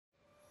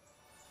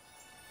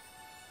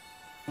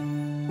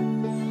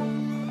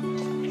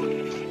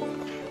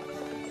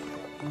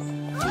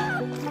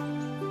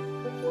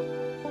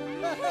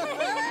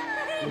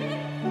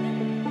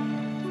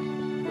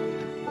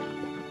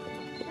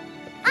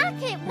I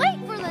can't wait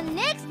for the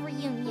next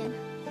reunion.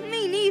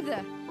 Me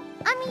neither.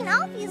 I mean,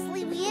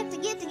 obviously we have to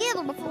get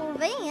together before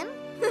then.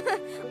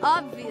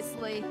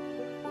 Obviously.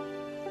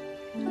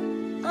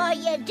 Oh,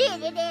 you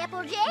did it,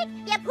 Applejack.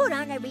 You put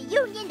on a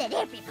reunion that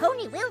every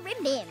pony will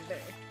remember.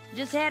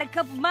 Just had a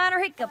couple minor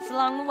hiccups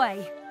along the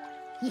way.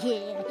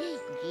 Yeah,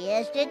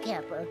 just a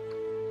couple.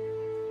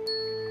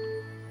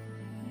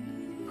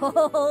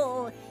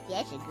 Oh,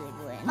 that's a good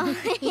one.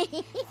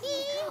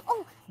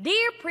 Oh,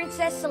 dear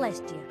Princess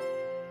Celestia,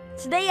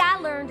 today I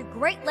learned a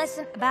great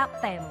lesson about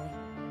family.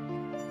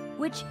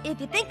 Which, if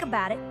you think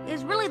about it,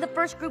 is really the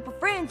first group of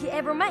friends you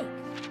ever make.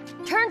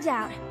 Turns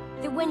out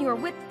that when you're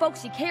with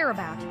folks you care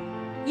about,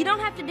 you don't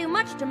have to do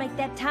much to make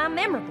that time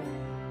memorable.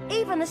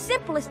 Even the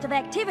simplest of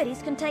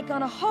activities can take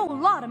on a whole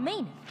lot of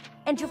meaning.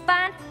 And you'll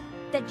find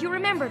that you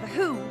remember the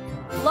who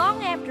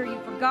long after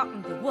you've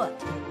forgotten the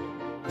what.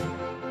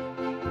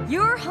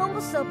 Your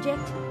humble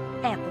subject,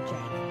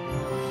 Applejack.